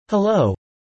Hello.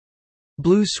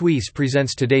 Blue Suisse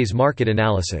presents today's market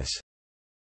analysis.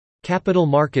 Capital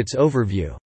Markets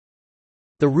Overview.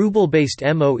 The ruble-based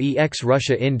MOEX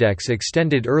Russia Index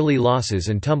extended early losses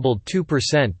and tumbled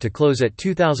 2% to close at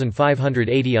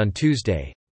 2,580 on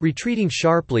Tuesday, retreating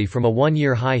sharply from a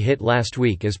one-year high hit last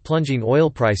week as plunging oil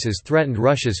prices threatened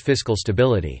Russia's fiscal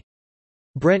stability.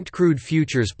 Brent crude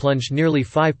futures plunged nearly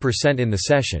 5% in the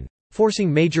session,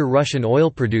 forcing major Russian oil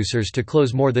producers to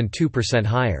close more than 2%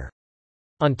 higher.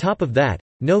 On top of that,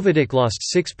 Novatek lost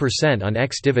 6% on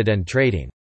ex-dividend trading.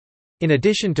 In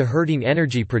addition to hurting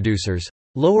energy producers,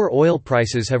 lower oil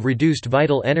prices have reduced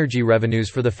vital energy revenues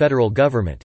for the federal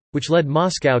government, which led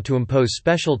Moscow to impose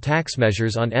special tax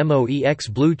measures on MOEX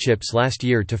blue chips last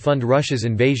year to fund Russia's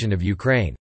invasion of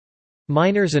Ukraine.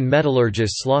 Miners and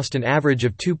metallurgists lost an average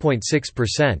of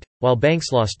 2.6%, while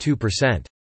banks lost 2%.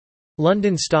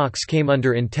 London stocks came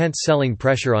under intense selling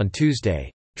pressure on Tuesday,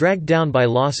 dragged down by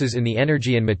losses in the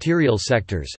energy and materials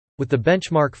sectors, with the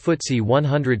benchmark FTSE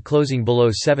 100 closing below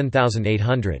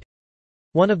 7,800.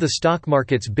 One of the stock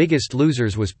market's biggest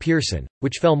losers was Pearson,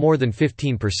 which fell more than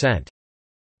 15%.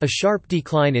 A sharp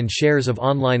decline in shares of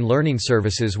online learning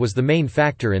services was the main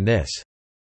factor in this.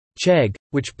 Chegg,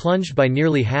 which plunged by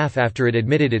nearly half after it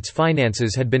admitted its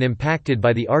finances had been impacted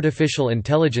by the artificial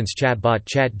intelligence chatbot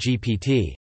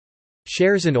ChatGPT.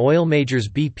 Shares in oil majors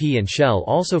BP and Shell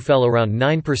also fell around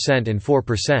 9% and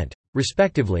 4%,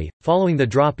 respectively, following the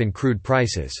drop in crude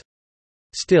prices.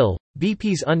 Still,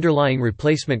 BP's underlying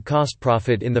replacement cost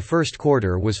profit in the first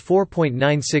quarter was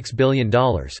 $4.96 billion,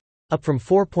 up from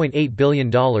 $4.8 billion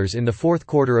in the fourth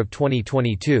quarter of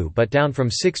 2022 but down from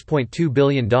 $6.2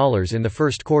 billion in the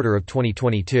first quarter of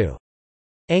 2022.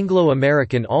 Anglo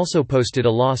American also posted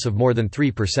a loss of more than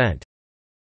 3%.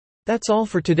 That's all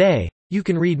for today. You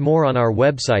can read more on our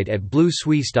website at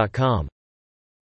bluesuisse.com.